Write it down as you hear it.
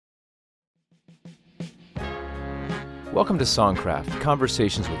Welcome to Songcraft,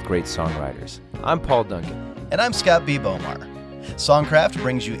 Conversations with Great Songwriters. I'm Paul Duncan. And I'm Scott B. Bomar. Songcraft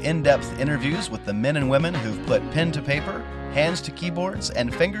brings you in-depth interviews with the men and women who've put pen to paper, hands to keyboards,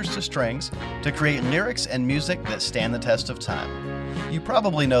 and fingers to strings to create lyrics and music that stand the test of time. You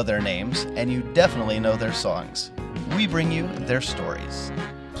probably know their names, and you definitely know their songs. We bring you their stories.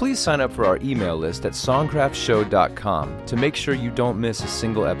 Please sign up for our email list at songcraftshow.com to make sure you don't miss a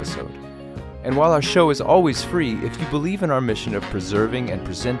single episode. And while our show is always free, if you believe in our mission of preserving and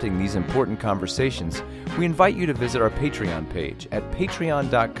presenting these important conversations, we invite you to visit our Patreon page at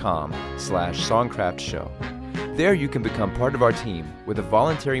patreon.com/songcraftshow. There you can become part of our team with a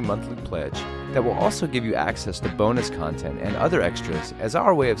voluntary monthly pledge that will also give you access to bonus content and other extras as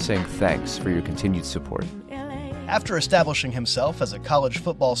our way of saying thanks for your continued support. After establishing himself as a college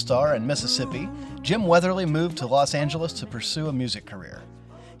football star in Mississippi, Jim Weatherly moved to Los Angeles to pursue a music career.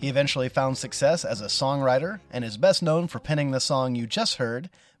 He eventually found success as a songwriter and is best known for penning the song you just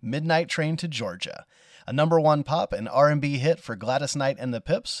heard, Midnight Train to Georgia, a #1 pop and R&B hit for Gladys Knight and the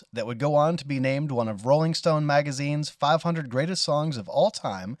Pips that would go on to be named one of Rolling Stone magazine's 500 greatest songs of all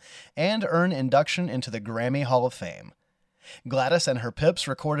time and earn induction into the Grammy Hall of Fame. Gladys and her Pips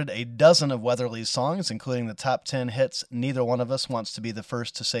recorded a dozen of Weatherly's songs, including the top 10 hits Neither One of Us Wants to Be the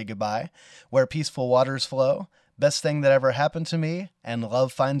First to Say Goodbye, Where Peaceful Waters Flow, Best Thing That Ever Happened to Me, and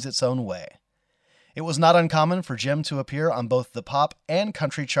Love Finds Its Own Way. It was not uncommon for Jim to appear on both the pop and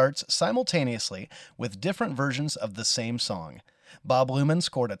country charts simultaneously with different versions of the same song. Bob Luman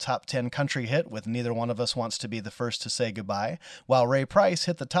scored a top 10 country hit with Neither One of Us Wants to Be the First to Say Goodbye, while Ray Price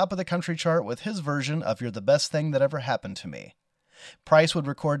hit the top of the country chart with his version of You're the Best Thing That Ever Happened to Me. Price would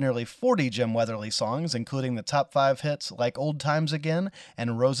record nearly 40 Jim Weatherly songs, including the top 5 hits Like Old Times Again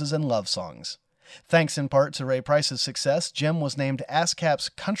and Roses and Love Songs. Thanks in part to Ray Price's success, Jim was named ASCAP's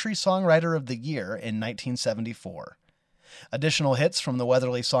Country Songwriter of the Year in 1974. Additional hits from the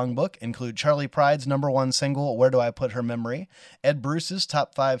Weatherly Songbook include Charlie Pride's #1 single, Where Do I Put Her Memory?, Ed Bruce's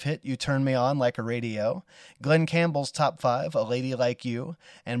top 5 hit, You Turn Me On Like a Radio, Glenn Campbell's top 5, A Lady Like You,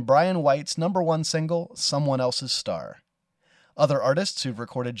 and Brian White's #1 single, Someone Else's Star. Other artists who've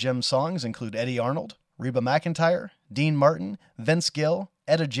recorded Jim's songs include Eddie Arnold, Reba McEntire, Dean Martin, Vince Gill,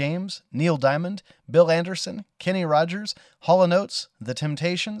 Etta James, Neil Diamond, Bill Anderson, Kenny Rogers, Hall & Oates, The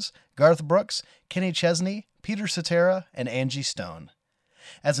Temptations, Garth Brooks, Kenny Chesney, Peter Cetera, and Angie Stone.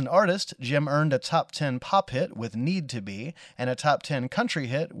 As an artist, Jim earned a top 10 pop hit with Need to Be and a top 10 country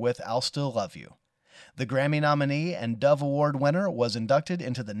hit with I'll Still Love You. The Grammy nominee and Dove Award winner was inducted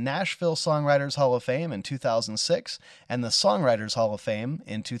into the Nashville Songwriters Hall of Fame in 2006 and the Songwriters Hall of Fame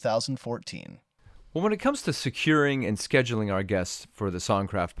in 2014. Well, when it comes to securing and scheduling our guests for the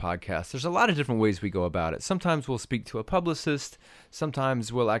Songcraft podcast, there's a lot of different ways we go about it. Sometimes we'll speak to a publicist.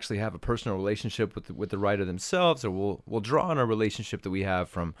 Sometimes we'll actually have a personal relationship with the writer themselves, or we'll draw on a relationship that we have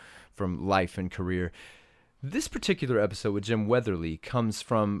from life and career. This particular episode with Jim Weatherly comes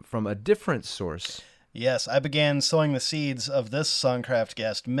from a different source. Yes, I began sowing the seeds of this Songcraft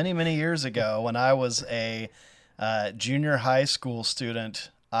guest many, many years ago when I was a junior high school student.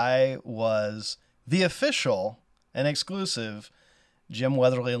 I was the official and exclusive Jim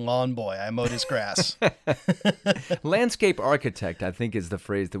Weatherly lawn boy. I mowed his grass. Landscape architect, I think, is the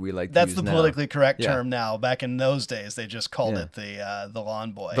phrase that we like to That's use the now. politically correct term now. Back in those days, they just called it the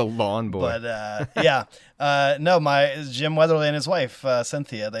lawn boy. The lawn boy. But my Jim Weatherly and his wife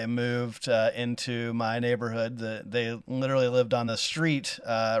Cynthia, they moved into my neighborhood. They literally lived on the street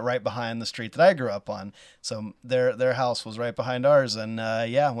right behind the street that I grew up on. So their house was right behind ours. And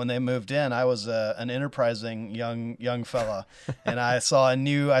when they moved in, I was an enterprising young fella, and I saw a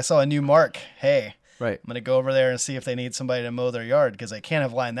new mark. Hey, right. I'm gonna go over there and see if they need somebody to mow their yard because they can't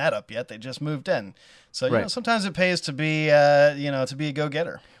have lined that up yet. They just moved in. So you know, sometimes it pays to be to be a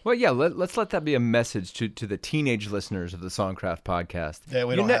go-getter. Well, yeah, let's let that be a message to the teenage listeners of the Songcraft podcast. Yeah,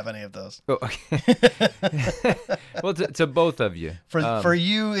 we don't have any of those. Oh, okay. Well, to both of you. For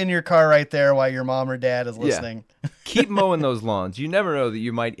you in your car right there while your mom or dad is listening. Yeah. Keep mowing those lawns. You never know that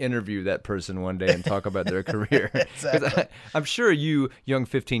you might interview that person one day and talk about their career. Exactly. I'm sure you, young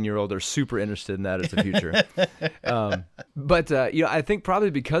 15-year-old, are super interested in that as a future. But I think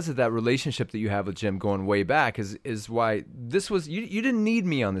probably because of that relationship that you have with Jim going way back is why this was, you didn't need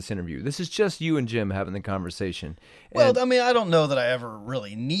me on this interview. This is just you and Jim having the conversation. Well, I mean, I don't know that I ever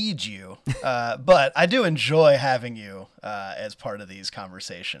really need you, but I do enjoy having you as part of these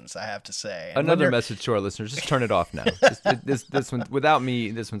conversations, I have to say. And another message to our listeners, just turn it off now. This one, without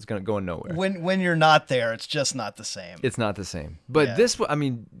me, this one's going nowhere. When you're not there, it's just not the same. It's not the same. But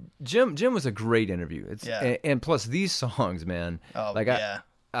Jim was a great interview. And plus these songs, man. Oh,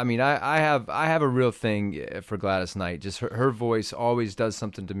 I mean, I have a real thing for Gladys Knight. Just her voice always does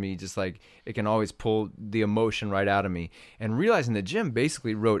something to me. Just like it can always pull the emotion right out of me. And realizing that Jim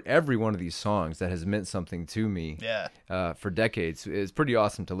basically wrote every one of these songs that has meant something to me, for decades, is pretty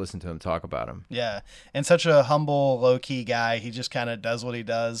awesome to listen to him talk about them. Yeah, and such a humble, low key guy. He just kind of does what he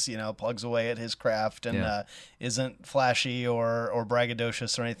does. Plugs away at his craft and isn't flashy or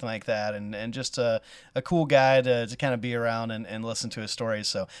braggadocious or anything like that. And just a cool guy to kind of be around and listen to his stories.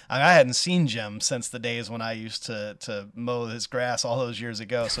 So I hadn't seen Jim since the days when I used to mow his grass all those years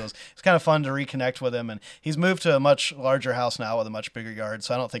ago. So it's kind of fun to reconnect with him. And he's moved to a much larger house now with a much bigger yard.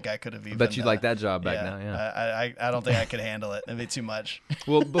 So I don't think I could have even. I bet you'd like that job back now. Yeah, I don't think I could handle it. It'd be too much.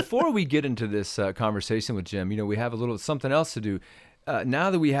 Well, before we get into this conversation with Jim, we have a little something else to do.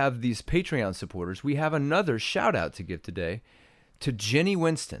 Now that we have these Patreon supporters, we have another shout out to give today to Jenny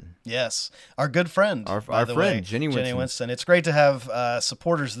Winston. Yes, our good friend. Our friend, Jenny Winston. It's great to have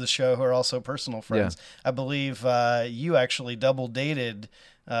supporters of the show who are also personal friends. Yeah. I believe you actually double dated,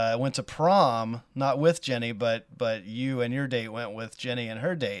 went to prom, not with Jenny, but you and your date went with Jenny and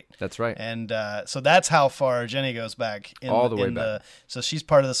her date. That's right. And so that's how far Jenny goes back. All the way back. So she's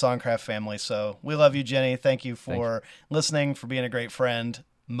part of the Songcraft family. So we love you, Jenny. Thank you for listening, for being a great friend.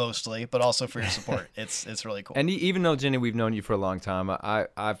 Mostly, but also for your support. It's really cool. And even though, Jenny, we've known you for a long time,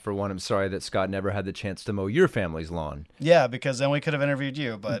 I for one am sorry that Scott never had the chance to mow your family's lawn. Yeah, because then we could have interviewed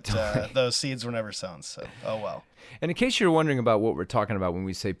you, but those seeds were never sown, so oh well. And in case you're wondering about what we're talking about when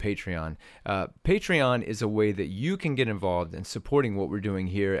we say Patreon, Patreon is a way that you can get involved in supporting what we're doing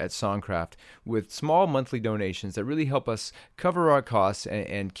here at Songcraft with small monthly donations that really help us cover our costs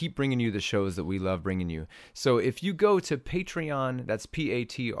and keep bringing you the shows that we love bringing you. So if you go to Patreon, that's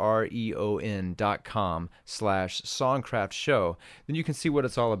patreon.com/Songcraft Show, then you can see what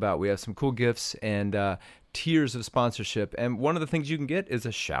it's all about. We have some cool gifts and tiers of sponsorship, and one of the things you can get is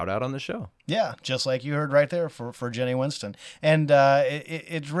a shout out on the show. Yeah, just like you heard right there for Jenny Winston. And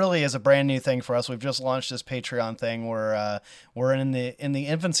it really is a brand new thing for us. We've just launched this Patreon thing. We're in the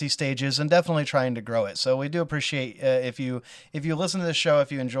infancy stages and definitely trying to grow it. So we do appreciate if you listen to the show,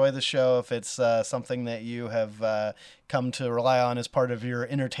 if you enjoy the show, if it's something that you have come to rely on as part of your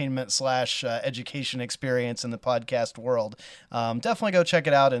entertainment / education experience in the podcast world. Definitely go check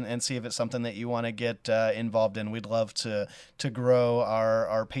it out and see if it's something that you want to get involved in. We'd love to grow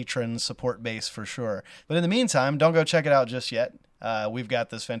our patron support base for sure. But in the meantime, don't go check it out just yet. We've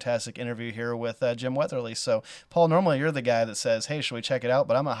got this fantastic interview here with Jim Weatherly. So, Paul, normally you're the guy that says, hey, should we check it out?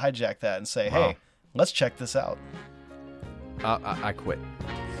 But I'm going to hijack that and say, hey, let's check this out. I quit.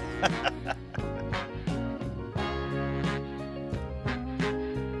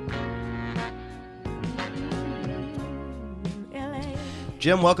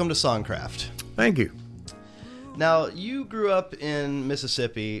 Jim, welcome to Songcraft. Thank you. Now, you grew up in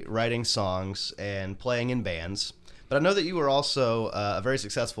Mississippi writing songs and playing in bands, but I know that you were also a very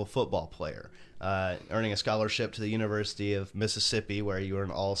successful football player, earning a scholarship to the University of Mississippi, where you were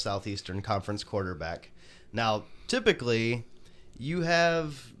an all-Southeastern Conference quarterback. Now, typically, you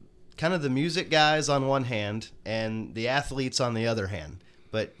have kind of the music guys on one hand and the athletes on the other hand,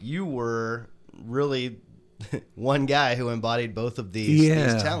 but you were really one guy who embodied both of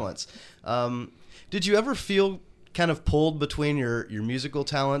these talents. Did you ever feel kind of pulled between your musical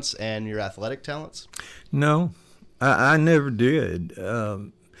talents and your athletic talents? No, I never did.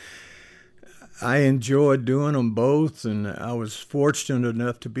 I enjoyed doing them both, and I was fortunate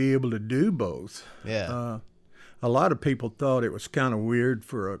enough to be able to do both. Yeah. A lot of people thought it was kind of weird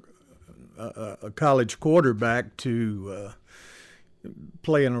for a college quarterback to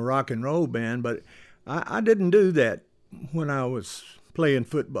play in a rock and roll band, but I didn't do that when I was playing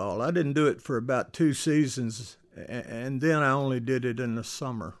football. I didn't do it for about 2 seasons, and then I only did it in the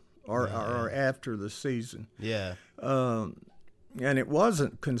summer or after the season. Yeah. And it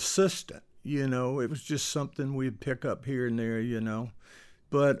wasn't consistent, It was just something we'd pick up here and there,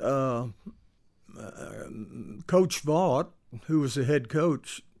 But Coach Vaught, who was the head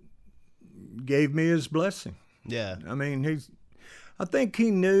coach, gave me his blessing. Yeah. I mean, I think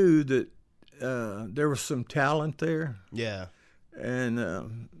he knew that there was some talent there. Yeah.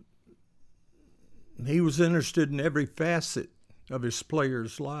 And he was interested in every facet of his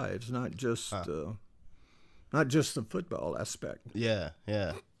players' lives, not just the football aspect. Yeah,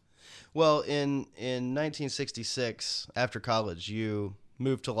 yeah. Well, in 1966, after college, you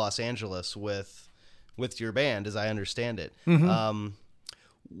moved to Los Angeles with your band, as I understand it. Mm-hmm.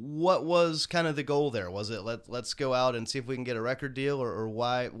 What was kind of the goal there? Was it let's go out and see if we can get a record deal, or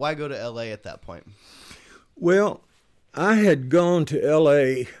why go to L.A. at that point? Well, I had gone to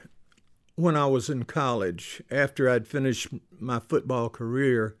L.A. when I was in college, after I'd finished my football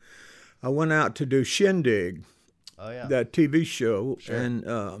career, I went out to do Shindig, that TV show,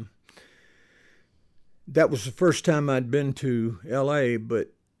 and that was the first time I'd been to L.A.,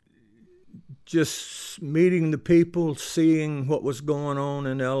 but just meeting the people, seeing what was going on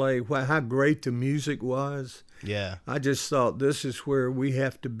in L.A., how great the music was. Yeah. I just thought this is where we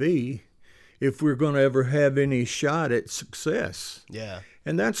have to be if we're going to ever have any shot at success. Yeah.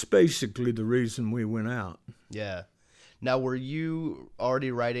 And that's basically the reason we went out. Yeah. Now, were you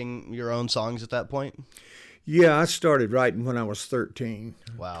already writing your own songs at that point? Yeah, I started writing when I was 13.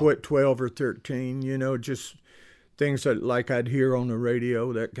 Wow. 12 or 13, just things that like I'd hear on the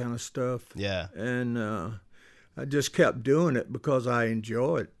radio, that kind of stuff. Yeah. And I just kept doing it because I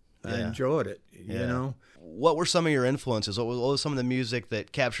enjoyed it, you know. What were some of your influences? What was some of the music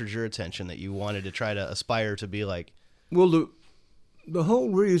that captured your attention that you wanted to try to aspire to be like? Well, the whole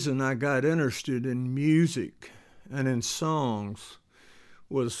reason I got interested in music and in songs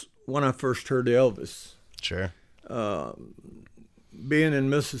was when I first heard Elvis. Sure. Being in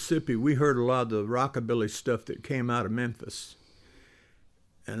Mississippi, we heard a lot of the rockabilly stuff that came out of Memphis.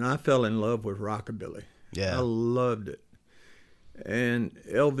 And I fell in love with rockabilly. Yeah. I loved it. And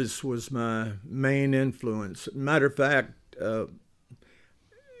Elvis was my main influence. Matter of fact,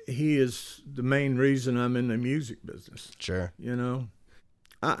 he is the main reason I'm in the music business. Sure.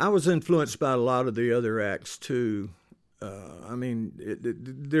 I was influenced by a lot of the other acts, too.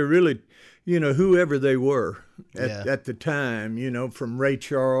 They're really, whoever they were at the time, from Ray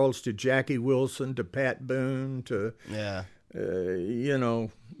Charles to Jackie Wilson to Pat Boone to,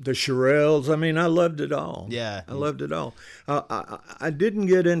 the Shirelles. I loved it all. Yeah. I loved it all. I didn't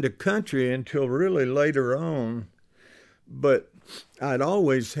get into country until really later on, but I'd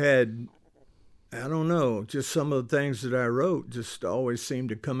always had, I don't know, just some of the things that I wrote just always seemed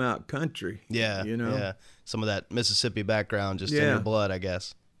to come out country. Yeah. Yeah. Some of that Mississippi background just in your blood, I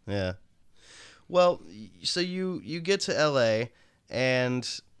guess. Yeah. Well, so you get to L.A. and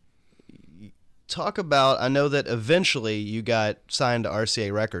talk about, I know that eventually you got signed to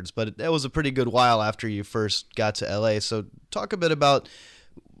RCA Records, but that was a pretty good while after you first got to L.A. So talk a bit about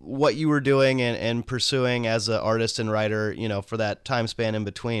what you were doing and pursuing as an artist and writer, for that time span in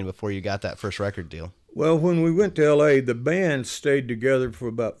between before you got that first record deal. Well, when we went to L.A., the band stayed together for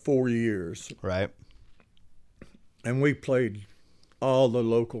about 4 years. Right. And we played all the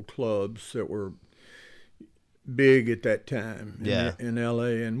local clubs that were big at that time in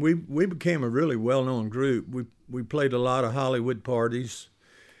L.A. And we became a really well-known group. We played a lot of Hollywood parties,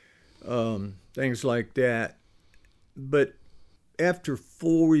 things like that. But after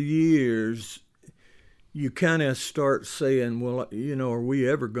 4 years, you kind of start saying, well, are we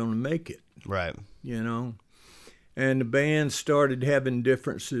ever going to make it? Right. And the band started having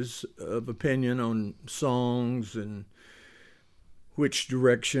differences of opinion on songs and which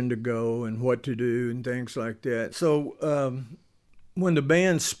direction to go and what to do and things like that. So when the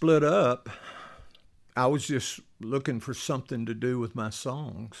band split up, I was just looking for something to do with my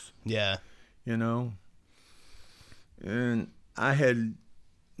songs. Yeah. And I had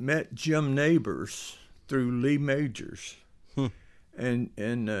met Jim Nabors through Lee Majors.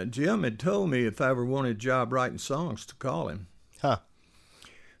 And Jim had told me if I ever wanted a job writing songs to call him. Huh.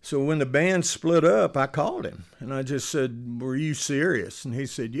 So when the band split up, I called him. And I just said, were you serious? And he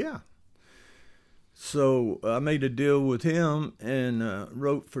said, yeah. So I made a deal with him and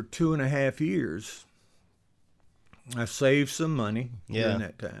wrote for 2.5 years. I saved some money during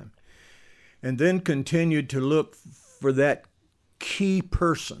that time. And then continued to look for that key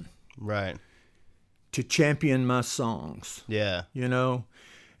person. Right. To champion my songs. Yeah.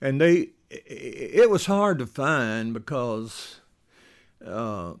 And it was hard to find because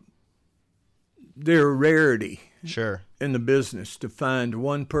they're a rarity. Sure. In the business to find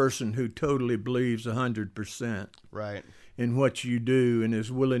one person who totally believes 100% right in what you do and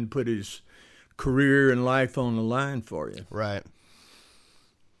is willing to put his career and life on the line for you. Right.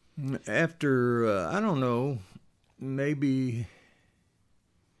 After, I don't know, maybe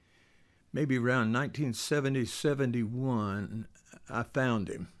around 1970, 71, I found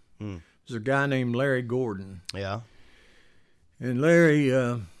him. There's a guy named Larry Gordon. Yeah. And Larry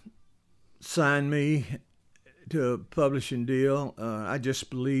signed me to a publishing deal. I just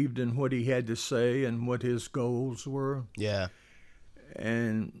believed in what he had to say and what his goals were. Yeah.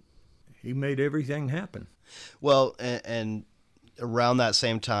 And he made everything happen. Well, and around that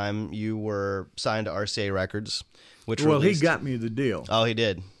same time, you were signed to RCA Records, which he got me the deal. Oh, he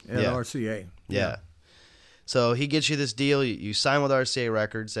did. At RCA. Yeah. So he gets you this deal. You sign with RCA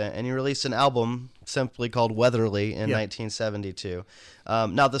Records, and you released an album simply called Weatherly in 1972.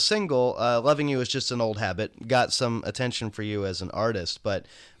 Now, the single, Loving You Is Just an Old Habit, got some attention for you as an artist. But,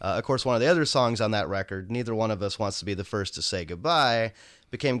 of course, one of the other songs on that record, Neither One of Us Wants to Be the First to Say Goodbye,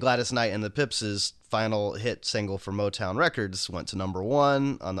 became Gladys Knight and the Pips' final hit single for Motown Records. Went to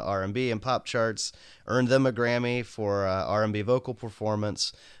 #1 on the R&B and pop charts. Earned them a Grammy for R&B vocal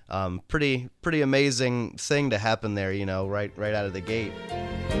performance. Pretty amazing thing to happen there, right out of the gate.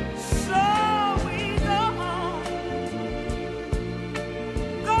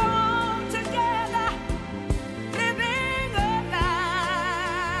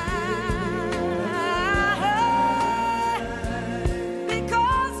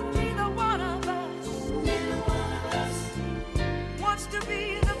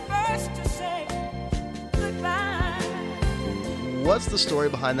 What's the story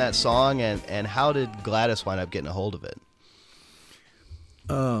behind that song, and how did Gladys wind up getting a hold of it?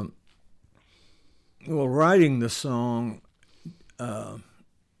 Well, writing the song,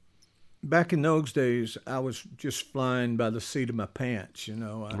 back in those days, I was just flying by the seat of my pants,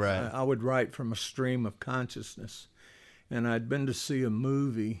 Right. I would write from a stream of consciousness, and I'd been to see a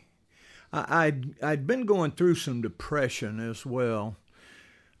movie. I'd been going through some depression as well.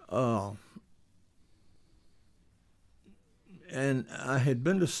 And I had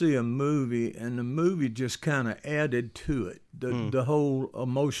been to see a movie, and the movie just kind of added to it, the whole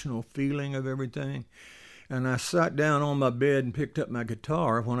emotional feeling of everything. And I sat down on my bed and picked up my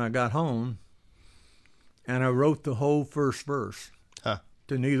guitar when I got home, and I wrote the whole first verse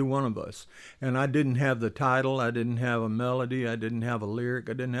to Neither One of Us. And I didn't have the title, I didn't have a melody, I didn't have a lyric,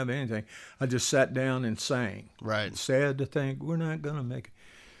 I didn't have anything. I just sat down and sang. Right. Sad to think we're not going to make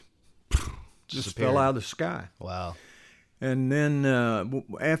it. Just fell out of the sky. Wow. And then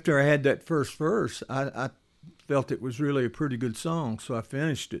after I had that first verse, I felt it was really a pretty good song, so I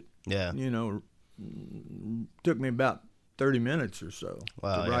finished it. Yeah. Took me about 30 minutes or so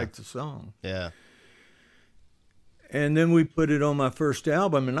to write the song. Yeah. And then we put it on my first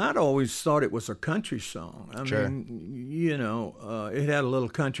album, and I'd always thought it was a country song. I Sure. mean, it had a little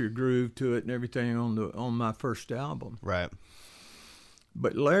country groove to it and everything on my first album. Right.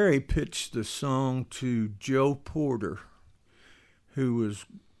 But Larry pitched the song to Joe Porter, who was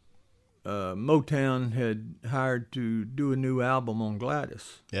Motown had hired to do a new album on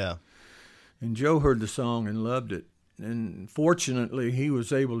Gladys. Yeah. And Joe heard the song and loved it. And fortunately, he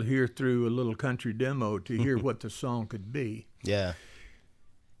was able to hear through a little country demo to hear what the song could be. Yeah.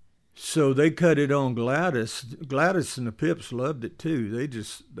 So they cut it on Gladys. Gladys and the Pips loved it too.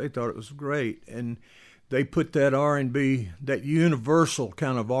 They thought it was great. And they put that R&B, that universal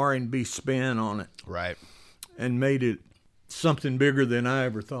kind of R&B spin on it. Right. And made it something bigger than I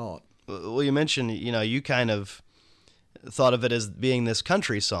ever thought. Well, you mentioned, you kind of thought of it as being this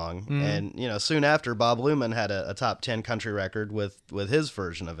country song. Mm-hmm. And, soon after, Bob Luman had a top 10 country record with his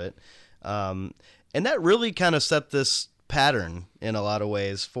version of it. And that really kind of set this pattern in a lot of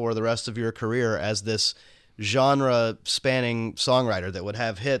ways for the rest of your career as this genre-spanning songwriter that would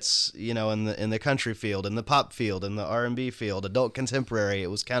have hits, in the country field, in the pop field, in the R&B field, adult contemporary. It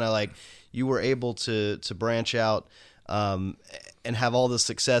was kind of like you were able to branch out and have all this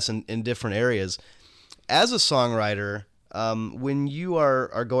success in different areas. As a songwriter, when you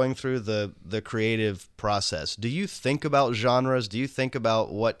are going through the creative process, do you think about genres? Do you think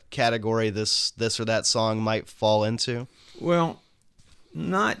about what category this or that song might fall into? Well,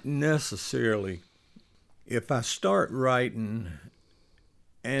 not necessarily. If I start writing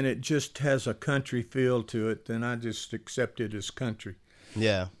and it just has a country feel to it, then I just accept it as country.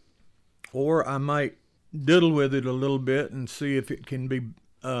 Yeah. Or I might diddle with it a little bit and see if it can be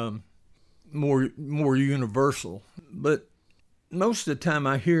more universal. But most of the time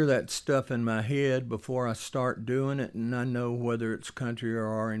I hear that stuff in my head before I start doing it, and I know whether it's country or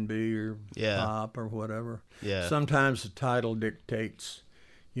R&B or pop or whatever. Yeah. Sometimes the title dictates,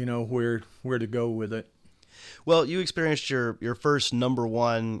 where to go with it. Well, you experienced your first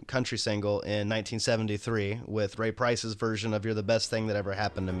 #1 country single in 1973 with Ray Price's version of You're the Best Thing That Ever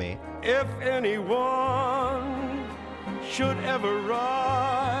Happened to Me. If anyone should ever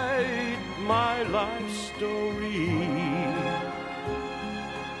write my life story,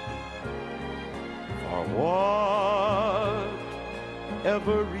 for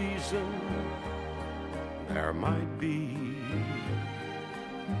whatever reason there might be,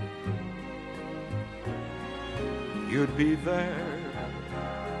 you'd be there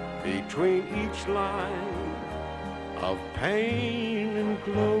between each line of pain and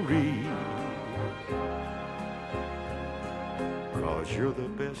glory, 'cause you're the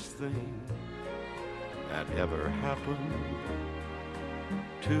best thing that ever happened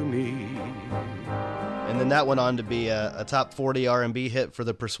to me. And then that went on to be a top 40 R&B hit for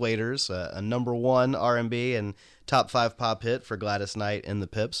the Persuaders, a number 1 R&B and top 5 pop hit for Gladys Knight and the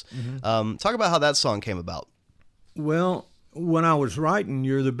Pips. Talk about how that song came about. Well, when I was writing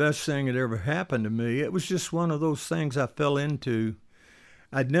You're the Best Thing That Ever Happened to Me, it was just one of those things I fell into.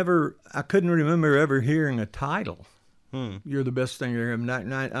 I couldn't remember ever hearing a title. You're the Best Thing That Ever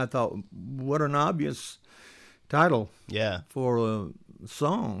Happened. And I thought, what an obvious title for a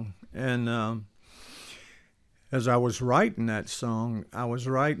song. And as I was writing that song, I was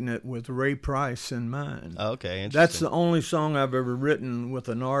writing it with Ray Price in mind. Okay, interesting. That's the only song I've ever written with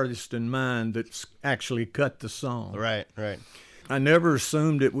an artist in mind that's actually cut the song. Right. I never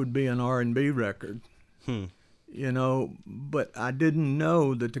assumed it would be an R&B record, but I didn't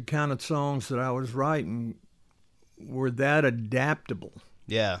know that the kind of songs that I was writing were that adaptable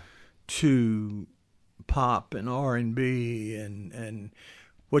to pop and R&B and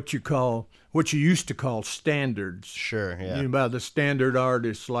what you used to call standards. Sure, yeah. About the standard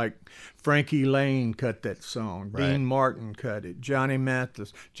artists like Frankie Lane cut that song, Right. Dean Martin cut it, Johnny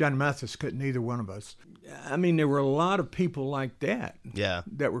Mathis. Johnny Mathis cut neither one of us. I mean, there were a lot of people like that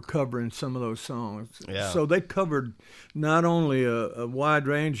that were covering some of those songs. Yeah. So they covered not only a wide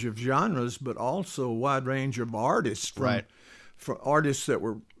range of genres, but also a wide range of artists. For artists that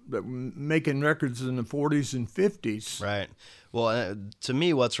were making records in the 40s and 50s. Right. Well, to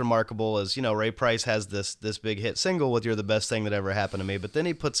me, what's remarkable is, Ray Price has this big hit single with You're the Best Thing That Ever Happened to Me, but then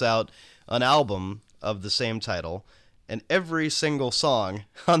he puts out an album of the same title, and every single song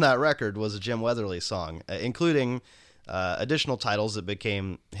on that record was a Jim Weatherly song, including additional titles that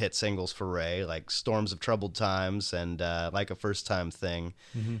became hit singles for Ray, like Storms of Troubled Times and Like a First Time Thing.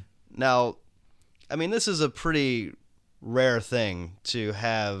 Mm-hmm. Now, I mean, this is a pretty rare thing to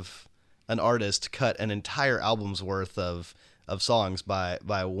have an artist cut an entire album's worth of songs by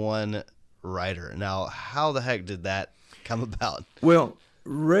one writer. Now, how the heck did that come about? Well,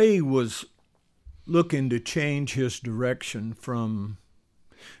 Ray was looking to change his direction from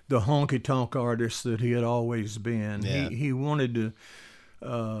the honky-tonk artist that he had always been. Yeah. He wanted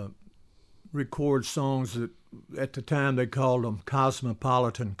to record songs that at the time they called them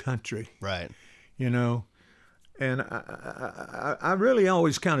cosmopolitan country. Right. And I really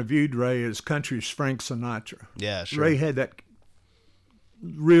always kind of viewed Ray as country's Frank Sinatra. Yeah, sure. Ray had that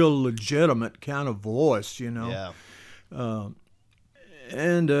real legitimate kind of voice, Yeah.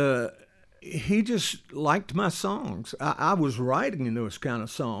 And he just liked my songs. I was writing those kind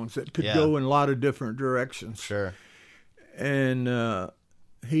of songs that could go in a lot of different directions. Sure. And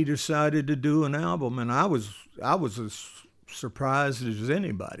he decided to do an album, and I was as surprised as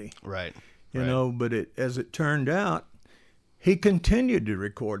anybody. Right. But as it turned out, he continued to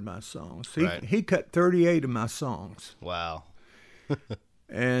record my songs. He cut 38 of my songs. Wow.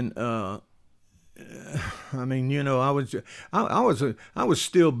 And I mean, I was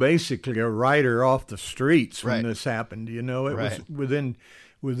still basically a writer off the streets when this happened. It was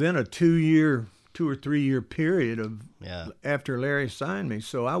within a 2 or 3 year period of after Larry signed me.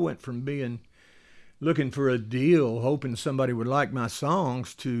 So I went from being looking for a deal, hoping somebody would like my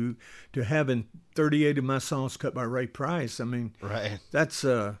songs, to having 38 of my songs cut by Ray Price. I mean, that's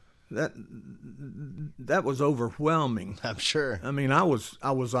that was overwhelming. I'm sure. I mean, I was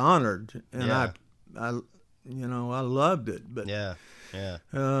honored, and I loved it. But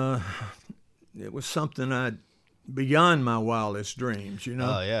it was something beyond my wildest dreams.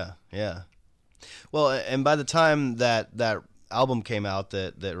 Oh yeah. Well, and by the time that album came out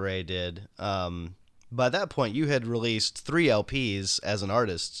that Ray did, by that point you had released 3 LPs as an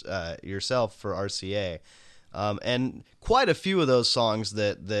artist yourself for RCA, and quite a few of those songs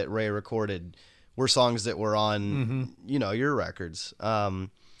that Ray recorded were songs that were on your records.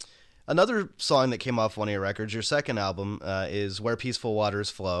 Another song that came off one of your records, your second album, is Where Peaceful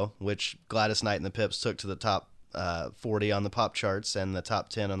Waters Flow, which Gladys Knight and the Pips took to the top 40 on the pop charts and the top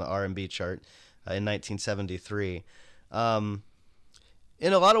 10 on the R&B chart in 1973.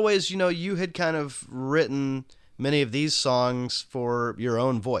 In a lot of ways, you had kind of written many of these songs for your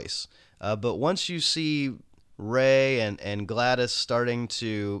own voice. But once you see Ray and Gladys starting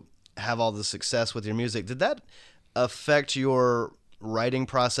to have all the success with your music, did that affect your writing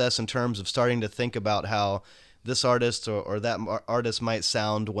process in terms of starting to think about how this artist or that artist might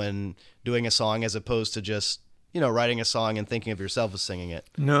sound when doing a song, as opposed to just, writing a song and thinking of yourself as singing it?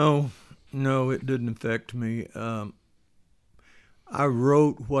 No, it didn't affect me. I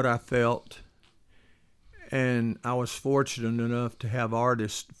wrote what I felt, and I was fortunate enough to have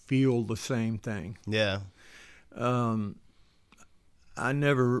artists feel the same thing. Yeah. I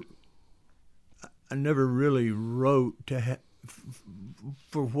never never really wrote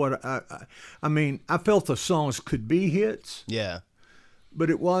for what I mean. I felt the songs could be hits. Yeah. But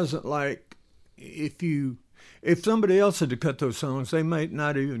it wasn't like if somebody else had to cut those songs, they might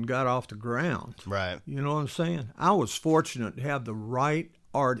not even got off the ground. Right. You know what I'm saying? I was fortunate to have the right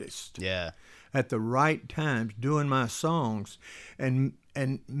artist. Yeah. At the right times doing my songs and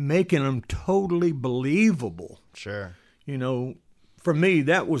making them totally believable. Sure. You know, for me,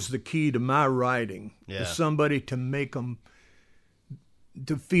 that was the key to my writing. Yeah. Was somebody to make them,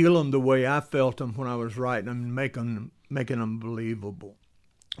 to feel them the way I felt them when I was writing them, and making them believable.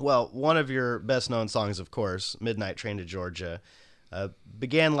 Well, one of your best-known songs, of course, Midnight Train to Georgia,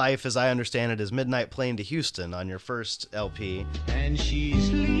 began life, as I understand it, as Midnight Plane to Houston on your first LP. And she's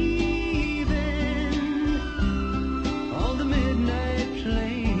leaving on the midnight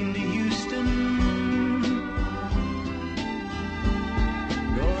plane to Houston,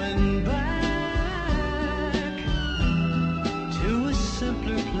 going back to a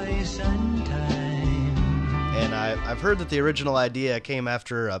simpler place and time. And I've heard that the original idea came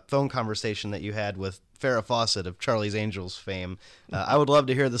after a phone conversation that you had with Farrah Fawcett of Charlie's Angels fame. I would love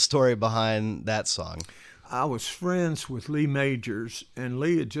to hear the story behind that song. I was friends with Lee Majors, and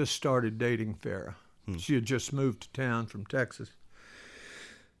Lee had just started dating Farrah. She had just moved to town from Texas.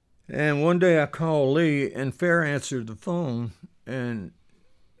 And one day I called Lee, and Farrah answered the phone, and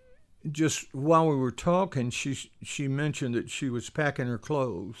just while we were talking, she mentioned that she was packing her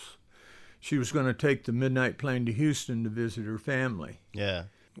clothes. She was going to take the midnight plane to Houston to visit her family. Yeah.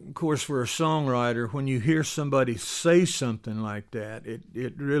 Of course, for a songwriter, when you hear somebody say something like that,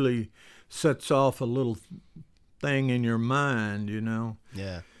 it really sets off a little thing in your mind, you know.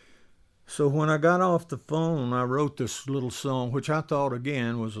 Yeah. So when I got off the phone, I wrote this little song, which I thought,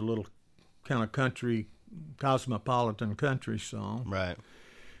 again, was a little kind of country, cosmopolitan country song. Right.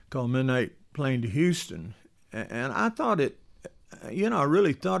 Called Midnight Plane to Houston. And I thought it, you know, I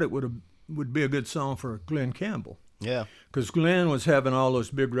really thought it would be a good song for Glenn Campbell. Yeah. Because Glenn was having all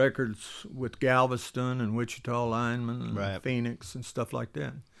those big records with Galveston and Wichita Lineman and Right. Phoenix and stuff like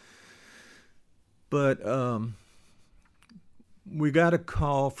that. But we got a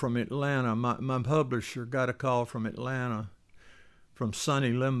call from Atlanta. My publisher got a call from Atlanta from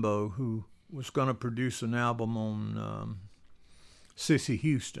Sonny Limbo, who was going to produce an album on Cissy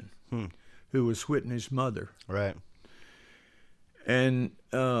Houston, who was Whitney's mother. Right. And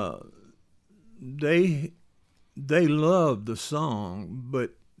they loved the song,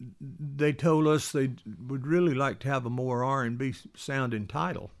 but they told us they would really like to have a more R&B sounding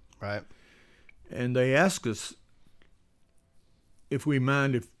title. Right. And they asked us if we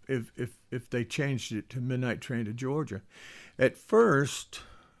mind if they changed it to Midnight Train to Georgia. At first,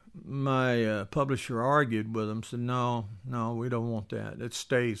 my publisher argued with them, said, no, we don't want that. It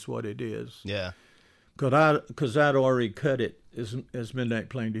stays what it is. Yeah. Because I'd already cut it as Midnight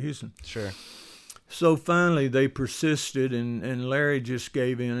Plane to Houston. Sure. So finally they persisted, and Larry just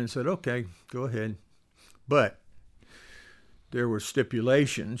gave in and said, okay, go ahead. But there were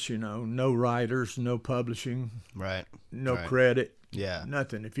stipulations, you know, no writers, no publishing, Right. no Right. credit, Yeah.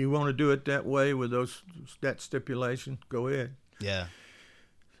 nothing. If you want to do it that way with that stipulation, go ahead. Yeah.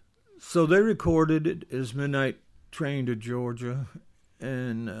 So they recorded it as Midnight Train to Georgia,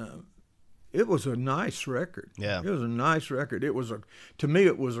 and it was a nice record. Yeah. It was a nice record. To me,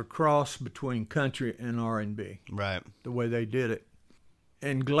 it was a cross between country and R&B, Right. the way they did it.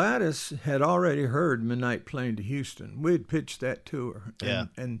 And Gladys had already heard Midnight Plane to Houston. We had pitched that to her. Yeah.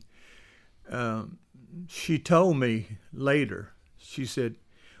 And she told me later, she said,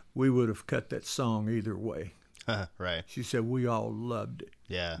 we would have cut that song either way. Right. She said, we all loved it.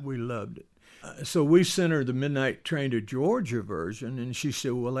 Yeah. We loved it. So we sent her the Midnight Train to Georgia version, and she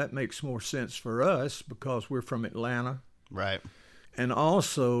said, well, that makes more sense for us because we're from Atlanta. Right. And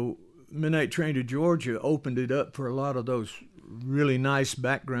also, Midnight Train to Georgia opened it up for a lot of those really nice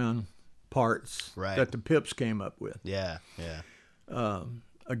background parts Right. that the Pips came up with. Yeah. Yeah.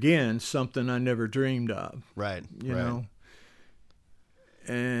 Again, something I never dreamed of, Right. you right. know.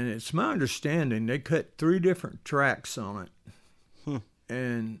 And it's my understanding they cut 3 different tracks on it.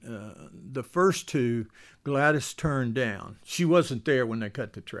 And the first 2, Gladys turned down. She wasn't there when they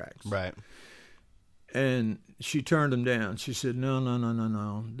cut the tracks. Right. And she turned them down. She said,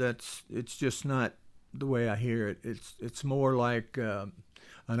 no. It's just not the way I hear it. It's more like an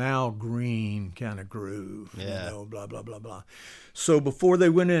Al Green kind of groove. Yeah. You know, blah, blah, blah, blah. So before they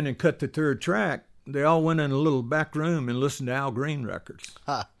went in and cut the 3rd track, they all went in a little back room and listened to Al Green records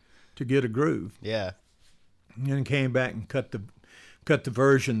to get a groove. Yeah. And then came back and cut the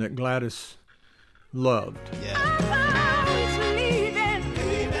version that Gladys loved. Yeah. I was leaving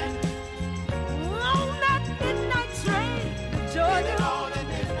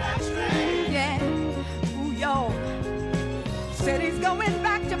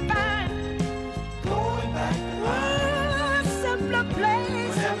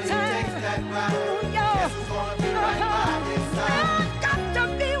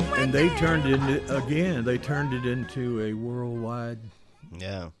And they turned it into a worldwide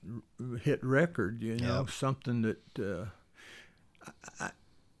hit record, you know, something that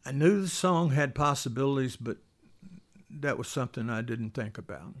I knew the song had possibilities, but that was something I didn't think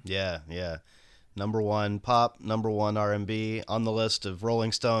about. Yeah. Number one pop, number one R&B, on the list of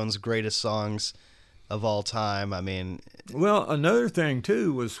Rolling Stones' greatest songs of all time. I mean... Well, another thing,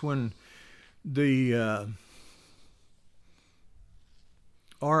 too, was when the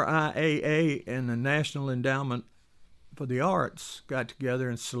RIAA and the National Endowment for the Arts got together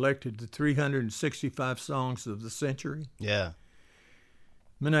and selected the 365 songs of the century. Yeah.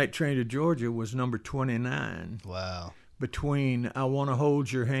 Midnight Train to Georgia was number 29. Wow. Between I Want to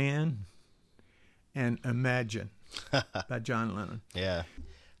Hold Your Hand and Imagine by John Lennon. Yeah.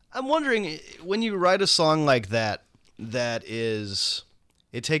 I'm wondering, when you write a song like that,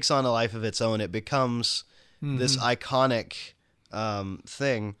 it takes on a life of its own. It becomes this iconic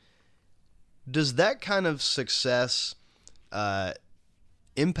thing. Does that kind of success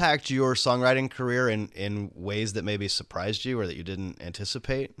impact your songwriting career in ways that maybe surprised you or that you didn't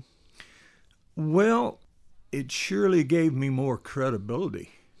anticipate? Well, it surely gave me more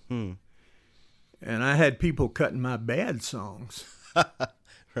credibility. And I had people cutting my bad songs.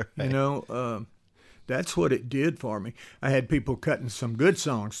 Right. You know, that's what it did for me. I had people cutting some good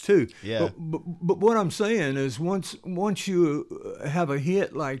songs too. Yeah. But what I'm saying is, once you have a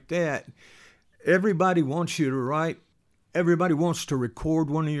hit like that, everybody wants you to write. Everybody wants to record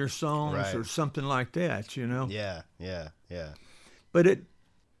one of your songs or something like that. You know. Yeah. But it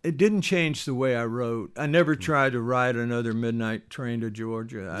didn't change the way I wrote. I never tried to write another Midnight Train to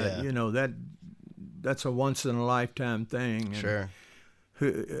Georgia. Yeah. You know, that's a once in a lifetime thing. And Sure.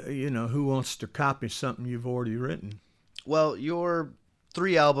 Who wants to copy something you've already written? Well, your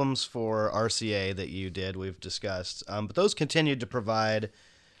 3 albums for RCA that you did, we've discussed, but those continued to provide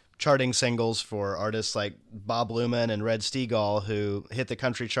charting singles for artists like Bob Luman and Red Steagall, who hit the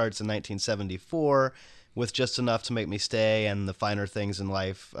country charts in 1974 with Just Enough to Make Me Stay and The Finer Things in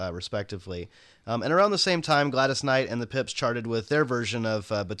Life, respectively. And around the same time, Gladys Knight and the Pips charted with their version of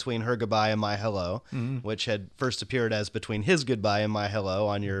Between Her Goodbye and My Hello, which had first appeared as Between His Goodbye and My Hello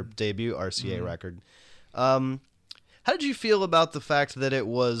on your debut RCA record. How did you feel about the fact that it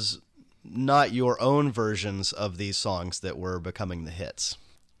was not your own versions of these songs that were becoming the hits?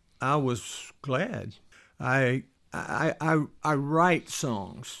 I was glad. I write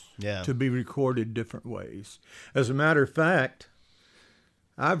songs to be recorded different ways. As a matter of fact,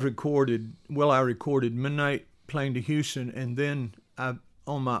 I recorded Midnight Plane to Houston, and then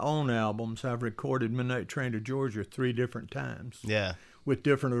on my own albums, I've recorded Midnight Train to Georgia 3 different times. Yeah. With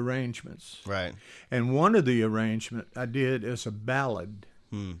different arrangements. Right. And one of the arrangement I did as a ballad,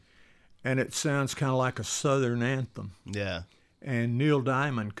 and it sounds kind of like a Southern anthem. Yeah. And Neil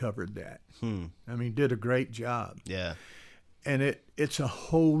Diamond covered that. I mean, did a great job. Yeah. And it's a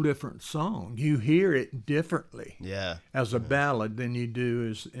whole different song. You hear it differently as a ballad than you do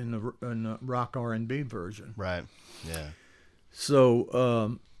as in the rock R&B version. Right, yeah.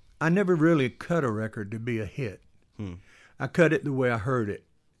 So I never really cut a record to be a hit. I cut it the way I heard it.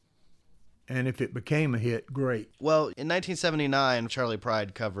 And if it became a hit, great. Well, in 1979, Charlie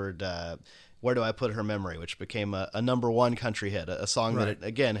Pride covered Where Do I Put Her Memory, which became a number 1 country hit, a song that,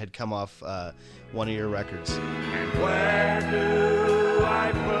 again, had come off one of your records. And where do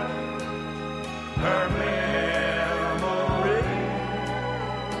I put her memory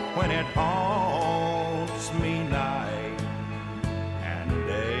when it haunts me night and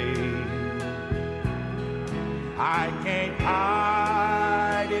day? I can't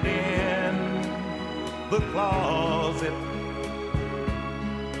hide it in the closet,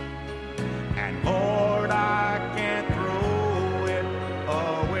 and Lord, I can't throw it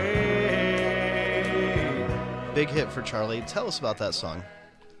away. Big hit for Charlie. Tell us about that song.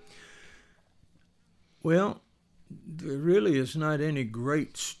 Well, there really is not any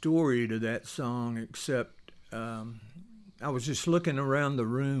great story to that song, except I was just looking around the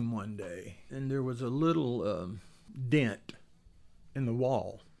room one day, and there was a little dent in the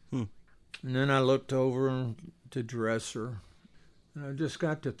wall. And then I looked over to dresser, and I just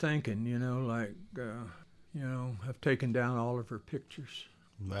got to thinking, I've taken down all of her pictures,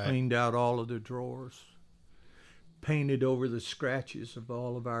 cleaned out all of the drawers, painted over the scratches of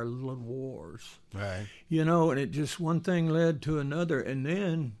all of our little wars. Right. And it just one thing led to another. And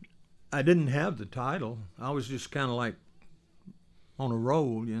then I didn't have the title. I was just kind of like on a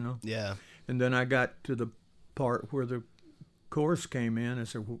roll, Yeah. And then I got to the part where the chorus came in. I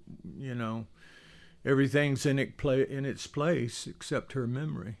said, everything's in its place except her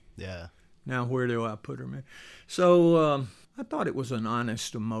memory. Yeah. Now where do I put her, man? So I thought it was an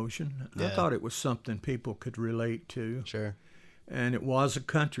honest emotion. I Yeah. thought it was something people could relate to. Sure. And it was a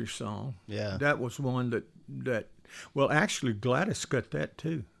country song. Yeah. That was one that well, actually Gladys got that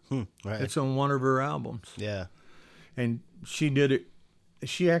too. Right. It's on one of her albums. Yeah. And she did it.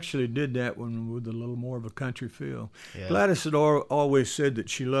 She actually did that one with a little more of a country feel. Yeah. Gladys had always said that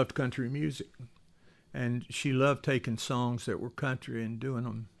she loved country music, and she loved taking songs that were country and doing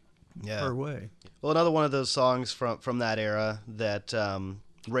them her way. Well, another one of those songs from that era that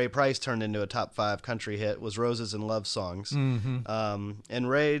Ray Price turned into a top 5 country hit was Roses and Love Songs. Mm-hmm. And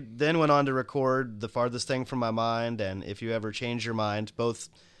Ray then went on to record The Farthest Thing from My Mind and If You Ever Change Your Mind, both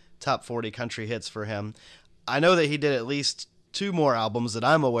top 40 country hits for him. I know that he did at least 2 more albums that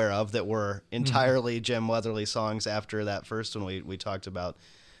I'm aware of that were entirely Jim Weatherly songs after that first one we talked about.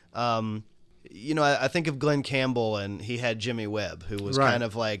 I think of Glenn Campbell, and he had Jimmy Webb, who was kind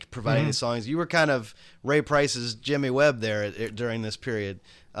of like providing the songs. You were kind of Ray Price's Jimmy Webb there during this period,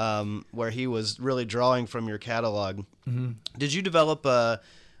 where he was really drawing from your catalog. Did you develop a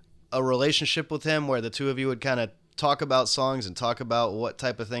relationship with him where the two of you would kind of talk about songs and talk about what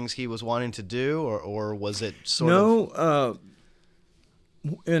type of things he was wanting to do, or was it sort of... No,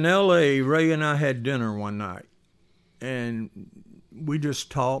 in L.A., Ray and I had dinner one night, and we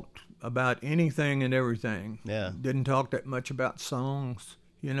just talked about anything and everything. Yeah. Didn't talk that much about songs,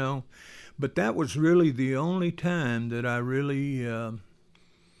 But that was really the only time that I really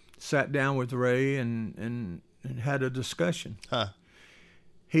sat down with Ray and had a discussion. Huh.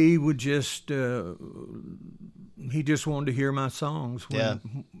 He would just... he just wanted to hear my songs,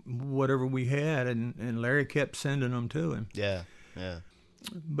 whatever we had, and Larry kept sending them to him. Yeah.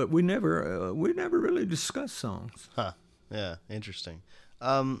 But we never really discussed songs. Huh. Yeah. Interesting. In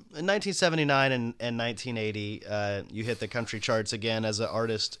 1979 and 1980, you hit the country charts again as an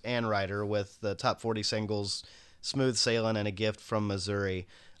artist and writer with the top 40 singles, "Smooth Sailing" and "A Gift from Missouri."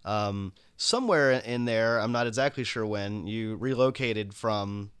 Somewhere in there, I'm not exactly sure when, you relocated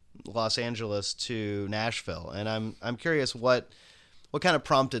from Los Angeles to Nashville, and I'm curious what kind of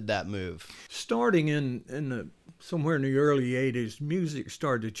prompted that move. Starting somewhere in the early 80s, music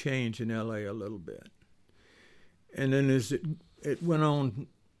started to change in LA a little bit. And then as it went on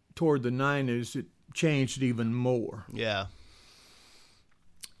toward the 90s, it changed even more. Yeah.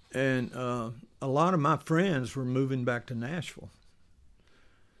 And a lot of my friends were moving back to Nashville.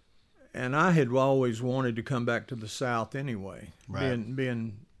 And I had always wanted to come back to the South anyway. Right.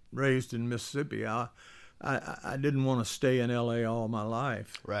 Being raised in Mississippi, I didn't want to stay in L.A. all my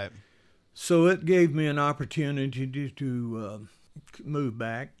life. Right. So it gave me an opportunity to move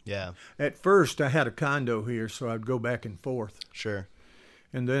back. Yeah. At first, I had a condo here, so I'd go back and forth. Sure.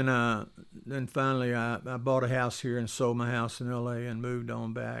 And then finally, I bought a house here and sold my house in L.A. and moved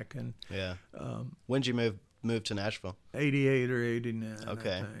on back. And yeah. When'd you move to Nashville? 88 or 89.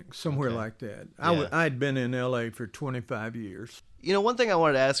 Okay. I think. Somewhere like that. Yeah. I'd been in L.A. for 25 years. One thing I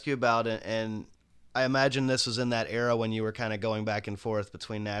wanted to ask you about, and I imagine this was in that era when you were kind of going back and forth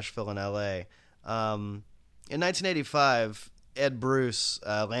between Nashville and L.A. In 1985, Ed Bruce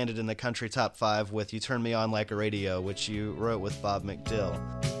landed in the country top 5 with "You Turn Me On Like a Radio," which you wrote with Bob McDill.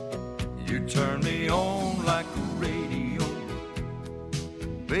 You turn me on like a radio,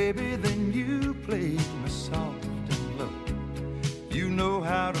 baby, then you play me soft and low. You know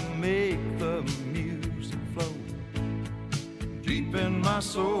how to make the music flow deep in my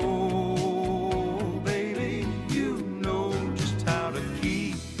soul, baby. You know just how to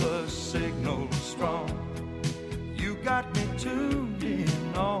keep a signal strong. You got me tuned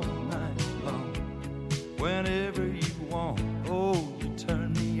in all night long. Whenever you want, oh, you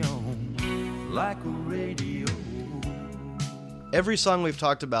turn me on like a radio. Every song we've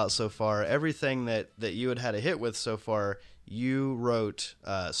talked about so far, everything that you had a hit with so far, you wrote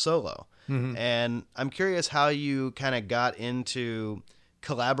solo. Mm-hmm. And I'm curious how you kind of got into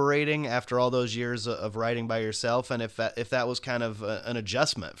collaborating after all those years of writing by yourself, and if that was kind of an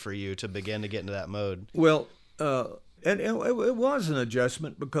adjustment for you to begin to get into that mode. Well, and it was an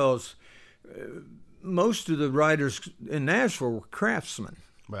adjustment because most of the writers in Nashville were craftsmen.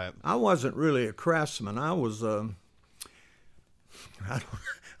 Right. I wasn't really a craftsman. I was I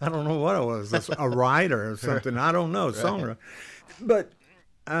don't know what I was, a writer or something. I don't know, songwriter. But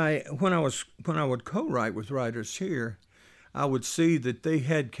when I would co-write with writers here, I would see that they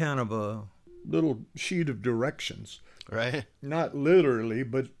had kind of a little sheet of directions. Right. Not literally,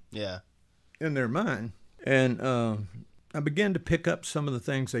 but yeah, in their mind. And I began to pick up some of the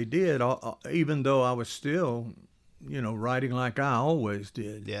things they did, even though I was still, writing like I always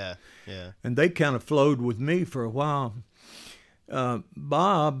did. Yeah, yeah. And they kind of flowed with me for a while.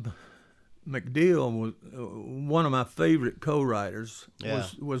 Bob McDill was one of my favorite co-writers. Yeah.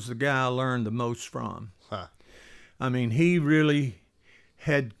 Was the guy I learned the most from. Huh. I mean, he really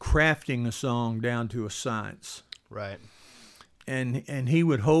had crafting a song down to a science. Right. And he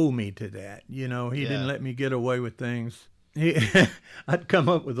would hold me to that. He Yeah. didn't let me get away with things. I'd come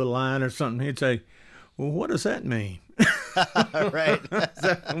up with a line or something. He'd say, "Well, what does that mean?" Right.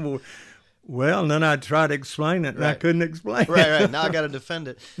 Well, and then I'd try to explain it, and I Right. couldn't explain it. Right. Now I got to defend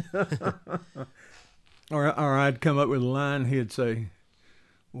it. Or I'd come up with a line, he'd say,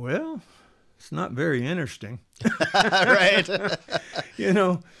 "Well, it's not very interesting." Right.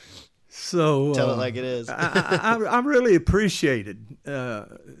 So Tell it like it is. I really appreciated,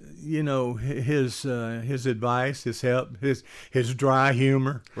 his advice, his help, his dry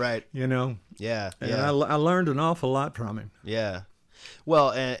humor. Right. And Yeah. I learned an awful lot from him. Yeah.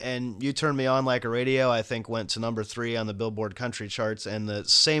 Well, and You Turn Me On Like a Radio, I think, went to number 3 on the Billboard country charts. And the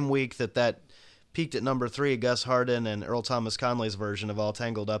same week that peaked at number 3, Gus Hardin and Earl Thomas Conley's version of All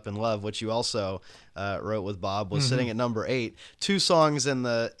Tangled Up in Love, which you also wrote with Bob, was sitting at number 8. 2 songs in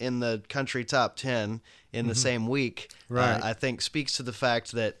the country top 10 in the same week. Right. I think speaks to the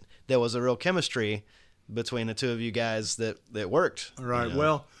fact that there was a real chemistry between the two of you guys that worked. Right.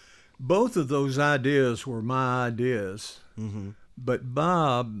 Well, both of those ideas were my ideas. Mm-hmm. But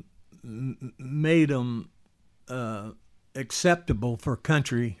Bob made them acceptable for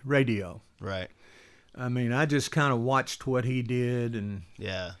country radio. Right. I mean, I just kind of watched what he did and,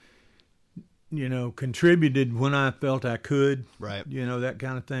 Yeah. contributed when I felt I could. Right. That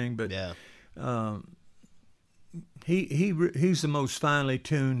kind of thing. But Yeah. he's the most finely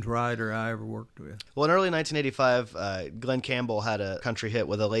tuned writer I ever worked with. Well, in early 1985, Glenn Campbell had a country hit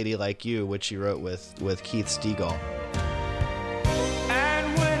with A Lady Like You, which he wrote with Keith Stegall.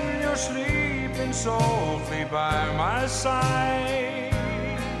 And when you're sleeping softly by my side,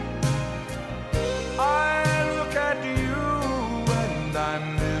 I look at you and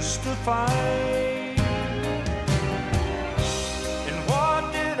I'm mystified. And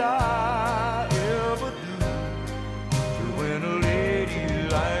what did I ever do to win a lady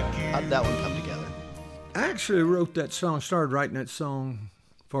like you? How did that one come together? I actually wrote that song, started writing that song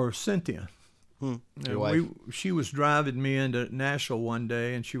for Cynthia. Your wife? She was driving me into Nashville one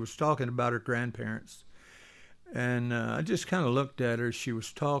day, and she was talking about her grandparents. And I just kind of looked at her as she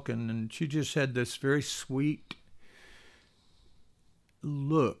was talking, and she just had this very sweet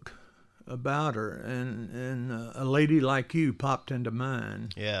look about her. And A Lady Like You popped into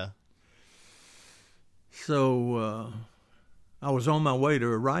mind. Yeah. So I was on my way to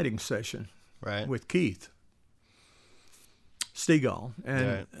a writing session Right. with Keith Stegall,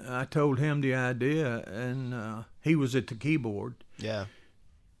 and Right. I told him the idea, and he was at the keyboard, Yeah.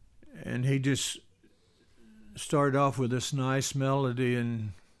 and he just started off with this nice melody,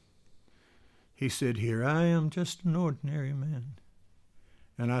 and he said, "Here I am, just an ordinary man,"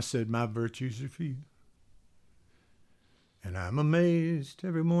 and I said, "My virtues are few, and I'm amazed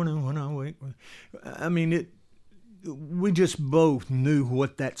every morning when I wake." I mean, we just both knew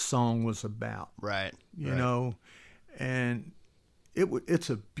what that song was about. Right. You know, and it's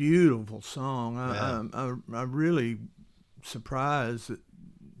a beautiful song. I'm really surprised that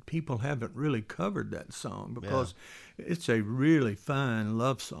people haven't really covered that song, because it's a really fine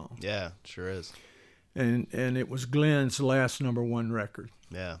love song. Yeah, sure is. And it was Glenn's last #1 record.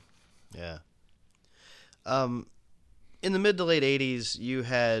 Yeah. Yeah. In the mid to late 80s, you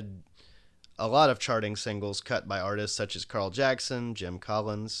had a lot of charting singles cut by artists such as Carl Jackson, Jim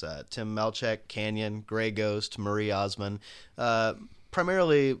Collins, Tim Melchek, Canyon, Grey Ghost, Marie Osmond,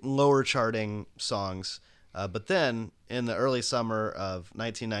 primarily lower charting songs. But then, in the early summer of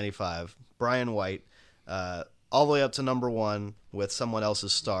 1995, Brian White, all the way up to #1 with Someone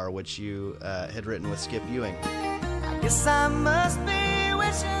Else's Star, which you had written with Skip Ewing. I guess I must be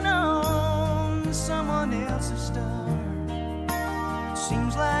wishing on someone else's star.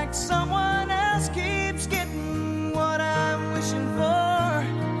 Seems like someone else keeps getting what I'm wishing for.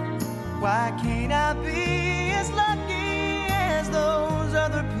 Why can't I be as lucky as those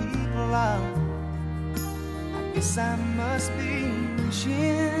other people are? I guess I must be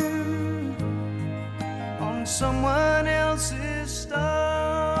wishing on someone else's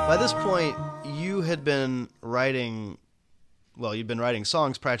star. By this point, you had been writing, well, you'd been writing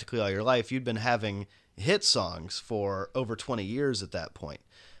songs practically all your life. You'd been having hit songs for over 20 years at that point.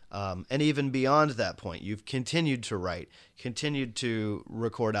 And even beyond that point, you've continued to write, continued to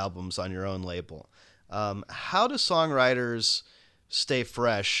record albums on your own label. How do songwriters stay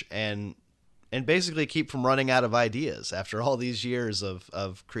fresh and basically keep from running out of ideas after all these years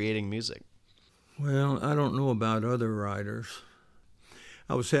of creating music? Well, I don't know about other writers.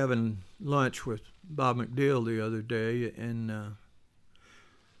 I was having lunch with Bob McDill the other day, and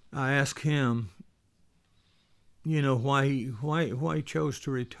I asked him, why he chose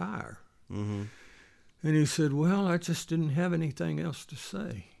to retire. Mm-hmm. And he said, well, I just didn't have anything else to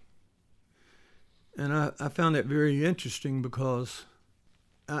say. And I found that very interesting because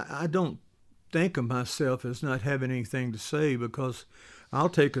I don't think of myself as not having anything to say, because I'll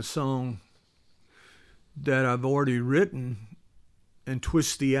take a song that I've already written and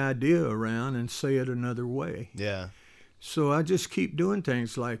twist the idea around and say it another way. Yeah. So I just keep doing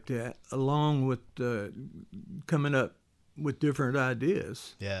things like that, along with coming up with different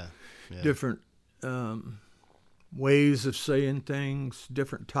ideas, Yeah. different ways of saying things,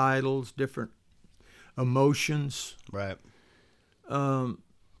 different titles, different emotions. Right. I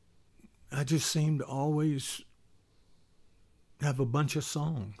just seem to always have a bunch of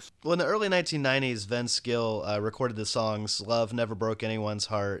songs. Well, in the early 1990s, Vince Gill recorded the songs Love Never Broke Anyone's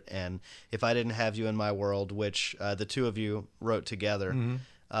Heart and If I Didn't Have You in My World, which the two of you wrote together. Mm-hmm.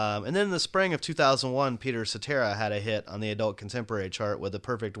 And then in the spring of 2001, Peter Cetera had a hit on the adult contemporary chart with A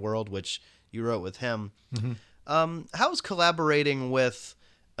Perfect World, which you wrote with him. Mm-hmm. How's collaborating with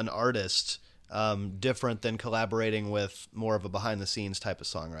an artist different than collaborating with more of a behind-the-scenes type of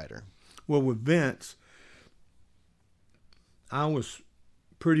songwriter? Well, with Vince, I was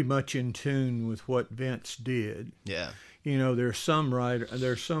pretty much in tune with what Vince did. Yeah. There's some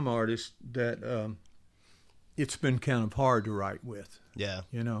artists that it's been kind of hard to write with. Yeah.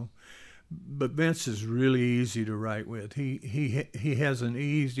 But Vince is really easy to write with. He has an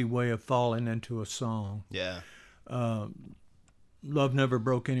easy way of falling into a song. Yeah. Love Never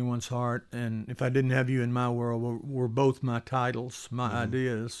Broke Anyone's Heart and If I Didn't Have You in My World were both my titles, my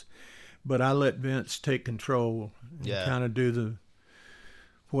ideas. But I let Vince take control and kind of do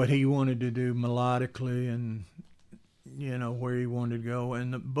what he wanted to do melodically and, where he wanted to go.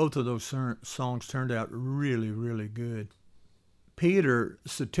 And both of those songs turned out really, really good. Peter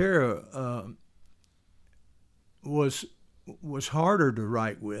Cetera was harder to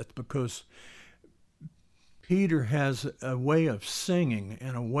write with because Peter has a way of singing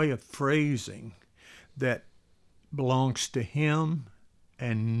and a way of phrasing that belongs to him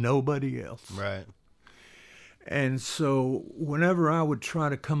and nobody else. Right. And so whenever I would try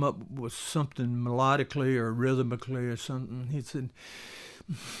to come up with something melodically or rhythmically or something, he said,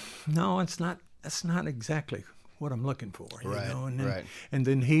 no, that's not exactly what I'm looking for. Right. And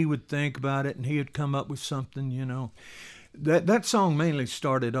then he would think about it and he would come up with something, That song mainly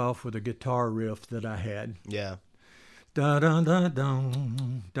started off with a guitar riff that I had. Yeah. Da da da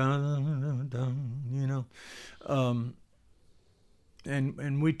dum, da da da dum,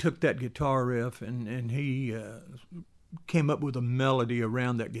 And we took that guitar riff and he came up with a melody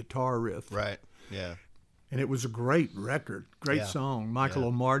around that guitar riff. Right. Yeah. And it was a great record, great song. Michael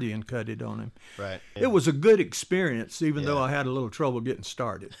O'Mardian cut it on him. Right. It was a good experience, even though I had a little trouble getting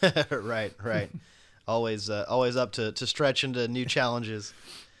started. Right. Always up to stretch into new challenges.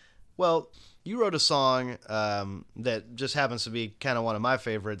 Well, you wrote a song that just happens to be kind of one of my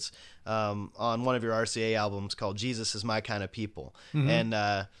favorites on one of your RCA albums called Jesus Is My Kind of People. Mm-hmm.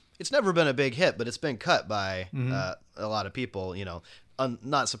 And it's never been a big hit, but it's been cut by a lot of people,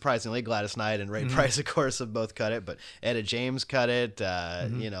 not surprisingly, Gladys Knight and Ray Price, of course, have both cut it, but Etta James cut it.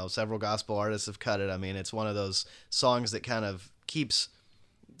 Several gospel artists have cut it. I mean, it's one of those songs that kind of keeps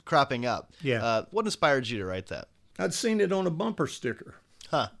cropping up. Yeah. What inspired you to write that? I'd seen it on a bumper sticker.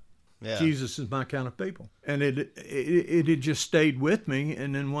 Huh. Yeah. Jesus Is My Kind of People. And it had just stayed with me.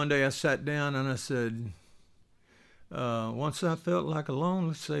 And then one day I sat down and I said, once I felt like a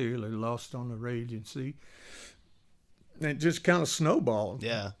lonely sailor lost on the raging sea. And it just kind of snowballed.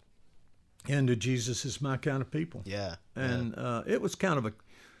 Yeah. Into Jesus Is My Kind of People. Yeah. And it was kind of a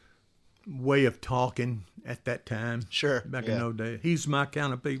way of talking at that time. Sure. Back in those days. He's my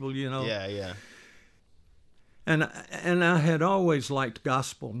kind of people, Yeah. And I had always liked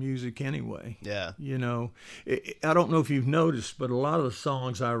gospel music anyway. Yeah. I don't know if you've noticed, but a lot of the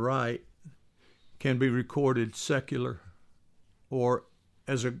songs I write can be recorded secular or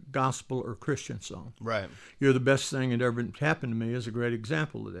as a gospel or Christian song. Right. You're the Best Thing That Ever Happened to Me is a great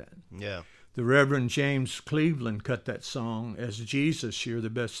example of that. Yeah. The Reverend James Cleveland cut that song as Jesus, You're the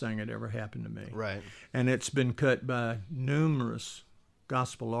Best Thing That Ever Happened to Me. Right. And it's been cut by numerous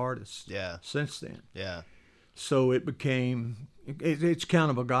gospel artists since then. Yeah. So it became, it's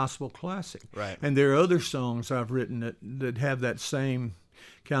kind of a gospel classic. Right. And there are other songs I've written that have that same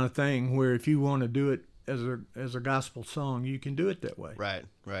kind of thing where if you want to do it as a gospel song, you can do it that way. Right.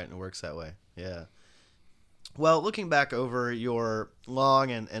 It works that way. Yeah. Well, looking back over your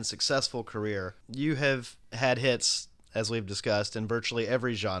long and successful career, you have had hits as we've discussed, in virtually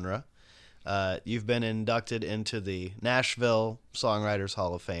every genre. You've been inducted into the Nashville Songwriters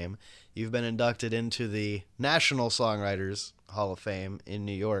Hall of Fame. You've been inducted into the National Songwriters Hall of Fame in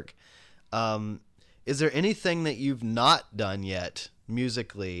New York. Is there anything that you've not done yet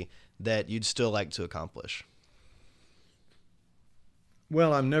musically that you'd still like to accomplish?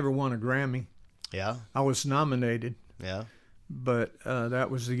 Well, I've never won a Grammy. Yeah. I was nominated. Yeah. But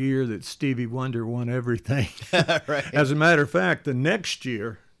that was the year that Stevie Wonder won everything. Right. As a matter of fact, the next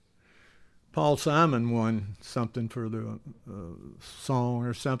year, Paul Simon won something for the song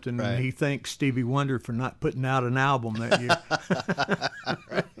or something, right. and he thanked Stevie Wonder for not putting out an album that year.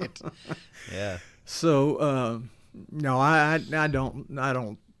 Right. Yeah. So no, I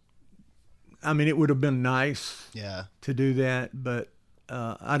don't. I mean, it would have been nice, Yeah, to do that, but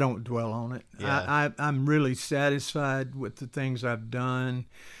I don't dwell on it. Yeah. I'm really satisfied with the things I've done,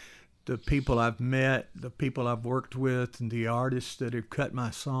 the people I've met, the people I've worked with, and the artists that have cut my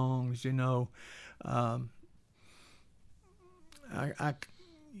songs. You know, I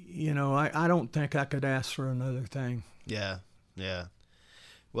don't think I could ask for another thing. Yeah. Yeah.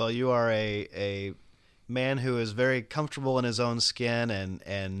 Well, you are a man who is very comfortable in his own skin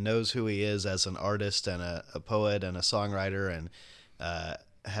and knows who he is as an artist and a poet and a songwriter, and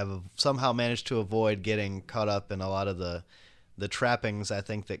have somehow managed to avoid getting caught up in a lot of the trappings, I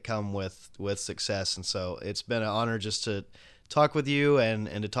think, that come with success. And so it's been an honor just to talk with you and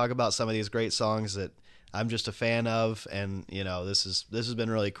to talk about some of these great songs that I'm just a fan of. And, you know, this has been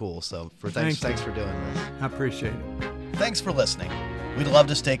really cool. So thanks for doing this. I appreciate it. Thanks for listening. We'd love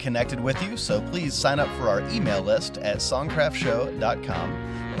to stay connected with you, so please sign up for our email list at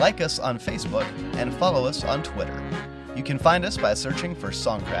songcraftshow.com, like us on Facebook, and follow us on Twitter. You can find us by searching for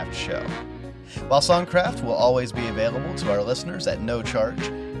Songcraft Show. While Songcraft will always be available to our listeners at no charge,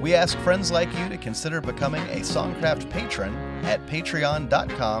 we ask friends like you to consider becoming a Songcraft patron at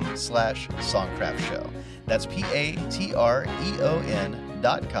patreon.com/songcraftshow. That's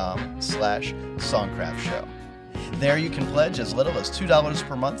patreon.com/songcraftshow. There you can pledge as little as $2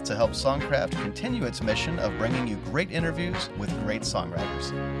 per month to help Songcraft continue its mission of bringing you great interviews with great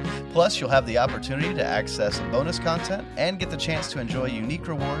songwriters. Plus, you'll have the opportunity to access bonus content and get the chance to enjoy unique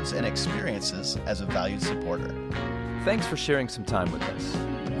rewards and experiences as a valued supporter. Thanks for sharing some time with us.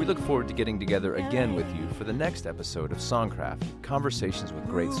 We look forward to getting together again with you for the next episode of Songcraft, Conversations with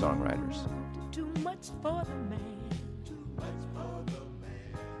Great Songwriters. Too much for the man.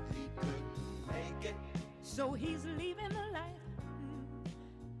 So he's leaving the